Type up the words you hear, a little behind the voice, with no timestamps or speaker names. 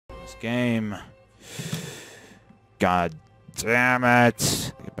this game. God damn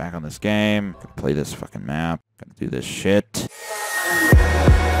it. Get back on this game. Gotta play this fucking map. Gotta do this shit.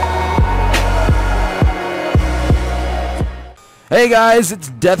 Hey guys, it's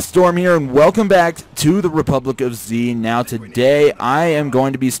Deathstorm here, and welcome back to the Republic of Z. Now today, I am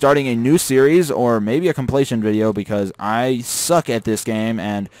going to be starting a new series, or maybe a completion video, because I suck at this game,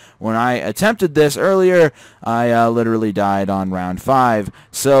 and when I attempted this earlier, I literally died on round 5.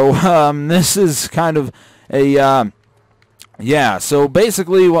 So, this is kind of a, yeah, so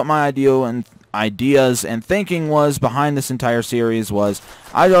basically what my ideas and thinking was behind this entire series was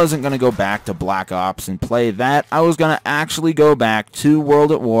I wasn't going to go back to Black Ops and play that. I was going to actually go back to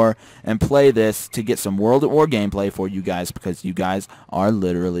World at War and play this to get some World at War gameplay for you guys, because you guys are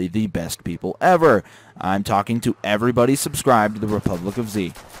literally the best people ever. I'm talking to everybody subscribed to the Republic of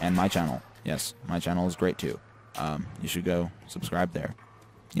Z and my channel. Yes, my channel is great too. You should go subscribe there.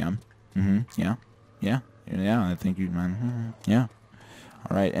 Yeah. Yeah, I think you, man. Yeah.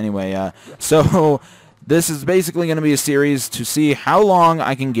 Alright, anyway, so this is basically going to be a series to see how long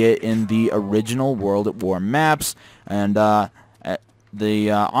I can get in the original World at War maps, and the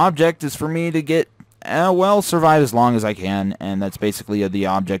object is for me to get, well, survive as long as I can, and that's basically the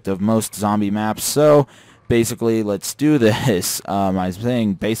object of most zombie maps. So basically, let's do this. I'm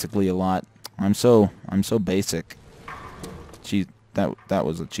saying basically a lot. I'm so basic. That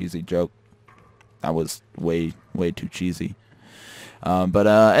was a cheesy joke. That was way too cheesy.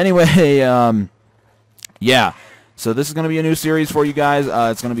 Anyway, yeah, so this is going to be a new series for you guys.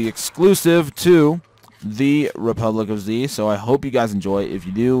 It's going to be exclusive to the Republic of Z, so I hope you guys enjoy. If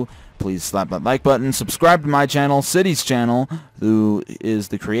you do, please slap that like button, subscribe to my channel, City's channel, who is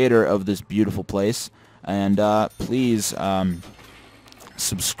the creator of this beautiful place, and please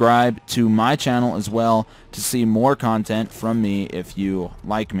subscribe to my channel as well to see more content from me if you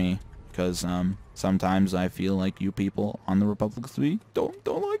like me, because sometimes I feel like you people on the Republic of Z don't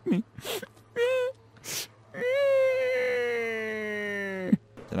like me.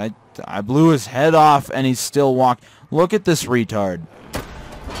 I blew his head off and he still walked. Look at this retard.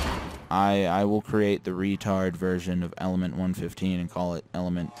 I will create the retard version of Element 115 and call it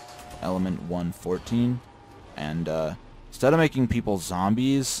Element 114. And instead of making people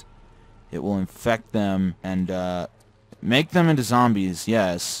zombies, it will infect them and make them into zombies,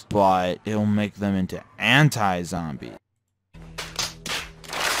 yes, but it'll make them into anti-zombies.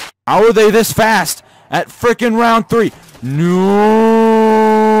 How are they this fast at frickin' round 3?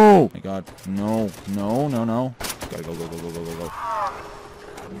 No! Oh my god, no. Gotta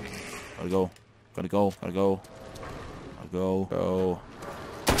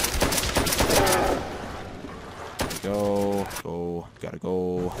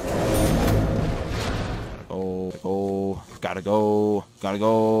go.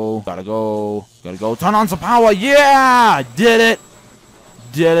 Gotta go. Turn on some power. Yeah! Did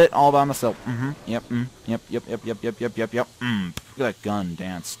it all by myself. Yep. Yep. Look at that gun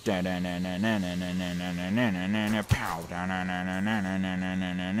dance. Hello,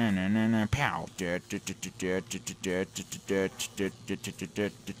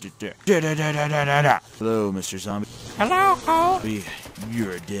 Mr. Zombie. Hello.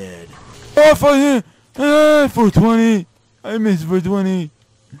 You're dead. Oh, fuck. 420. I missed 420.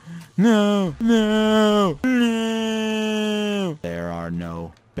 No. There are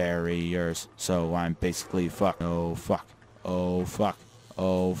no barriers, so I'm basically fucked. Oh fuck.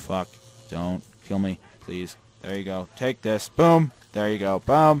 Don't kill me, please. There you go. Take this. Boom. There you go.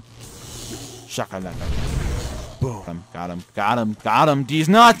 Boom. Shakalaka. Boom. Got him. These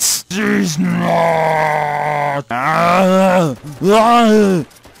nuts.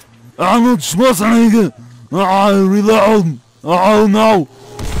 Arnold Schwarzenegger! Reload! Oh no!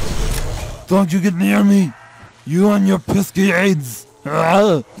 Don't you get near me! You and your pesky AIDS!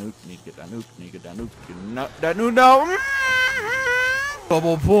 Nuke, need to get that nuke, no!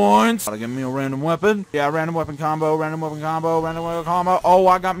 Double points! Gotta get me a random weapon. Yeah, random weapon combo. Oh,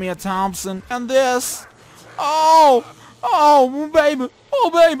 I got me a Thompson. And this! Oh, baby!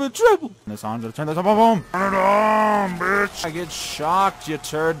 Triple! This on, gonna turn this up, boom! Turn it on, bitch! I get shocked, you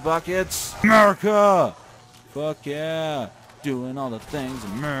turd buckets! America! Fuck yeah! Doing all the things,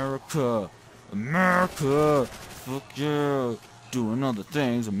 America! Fuck yeah! Doing all the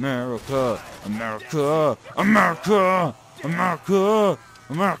things, America!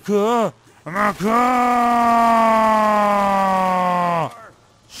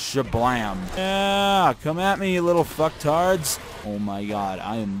 Shablam. Yeah, come at me, you little fucktards. Oh my god,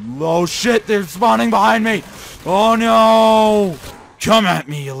 I am... Oh shit, they're spawning behind me! Oh no! Come at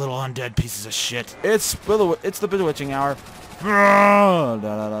me, you little undead pieces of shit. It's the bewitching hour.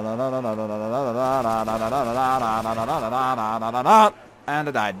 And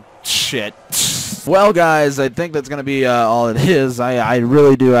I died. Shit. Well, guys, I think that's going to be all it is. I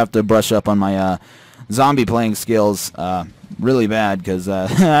really do have to brush up on my zombie playing skills really bad, because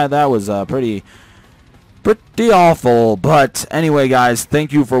that was pretty awful. But anyway, guys,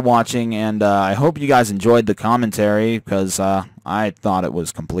 thank you for watching, and I hope you guys enjoyed the commentary, because I thought it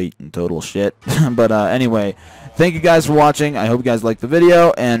was complete and total shit. But anyway, thank you guys for watching. I hope you guys liked the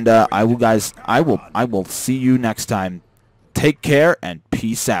video, and I will see you next time. Take care and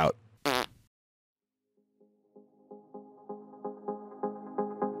peace out.